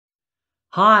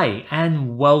Hi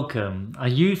and welcome. Are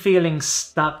you feeling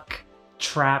stuck,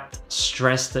 trapped,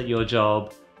 stressed at your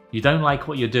job? You don't like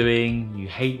what you're doing, you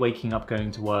hate waking up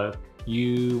going to work,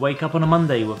 you wake up on a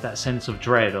Monday with that sense of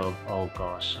dread of, oh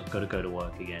gosh, I've got to go to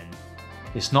work again.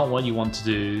 It's not what you want to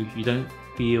do, you don't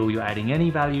feel you're adding any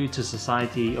value to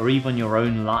society or even your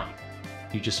own life.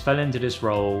 You just fell into this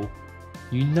role.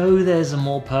 You know there's a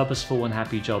more purposeful and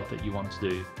happy job that you want to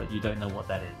do, but you don't know what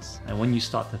that is. And when you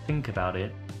start to think about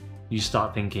it, you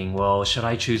start thinking, well, should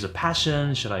I choose a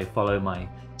passion? Should I follow my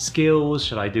skills?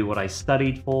 Should I do what I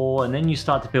studied for? And then you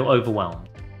start to feel overwhelmed.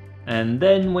 And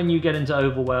then when you get into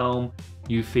overwhelm,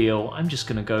 you feel, I'm just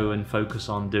gonna go and focus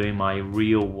on doing my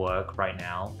real work right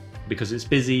now because it's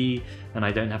busy and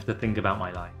I don't have to think about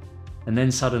my life. And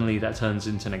then suddenly that turns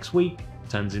into next week,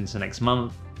 turns into next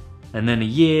month, and then a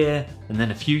year, and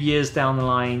then a few years down the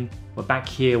line, we're back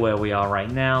here where we are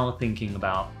right now thinking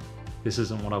about, this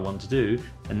isn't what I want to do,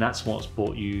 and that's what's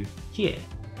brought you here.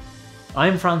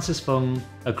 I'm Francis Fung,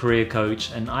 a career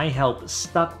coach, and I help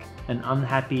stuck and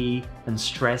unhappy and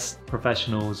stressed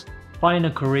professionals find a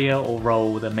career or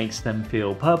role that makes them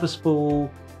feel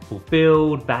purposeful,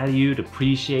 fulfilled, valued,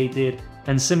 appreciated,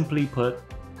 and simply put,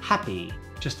 happy.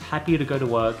 Just happy to go to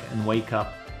work and wake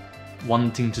up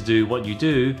wanting to do what you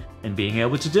do and being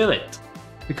able to do it.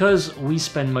 Because we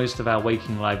spend most of our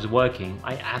waking lives working,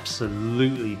 I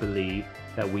absolutely believe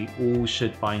that we all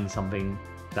should find something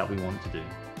that we want to do.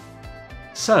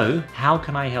 So, how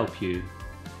can I help you?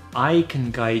 I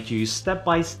can guide you step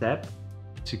by step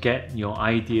to get your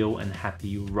ideal and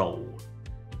happy role.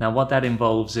 Now, what that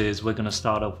involves is we're going to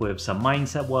start off with some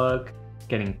mindset work,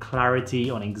 getting clarity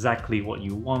on exactly what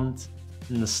you want,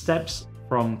 and the steps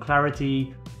from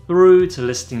clarity through to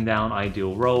listing down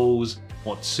ideal roles,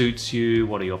 what suits you,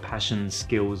 what are your passions,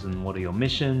 skills, and what are your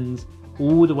missions,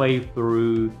 all the way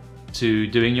through to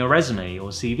doing your resume or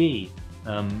CV,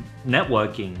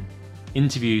 networking,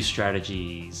 interview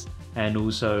strategies, and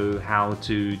also how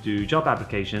to do job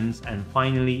applications, and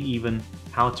finally even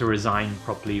how to resign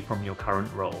properly from your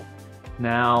current role.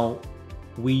 Now,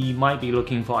 we might be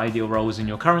looking for ideal roles in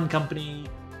your current company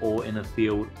or in a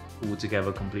field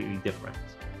altogether completely different.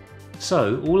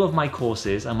 So all of my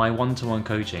courses and my one-to-one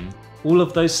coaching, all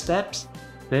of those steps,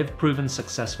 they've proven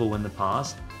successful in the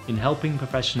past in helping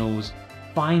professionals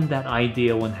find that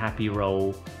ideal and happy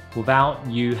role without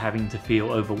you having to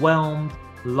feel overwhelmed,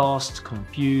 lost,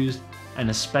 confused, and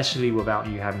especially without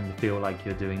you having to feel like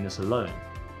you're doing this alone.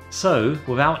 So,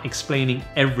 without explaining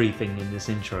everything in this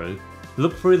intro,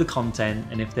 look through the content,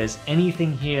 and if there's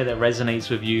anything here that resonates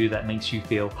with you that makes you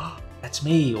feel, oh, that's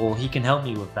me, or he can help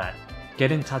me with that,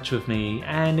 get in touch with me,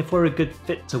 and if we're a good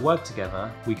fit to work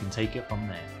together, we can take it from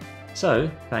there.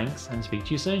 So, thanks and speak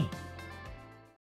to you soon.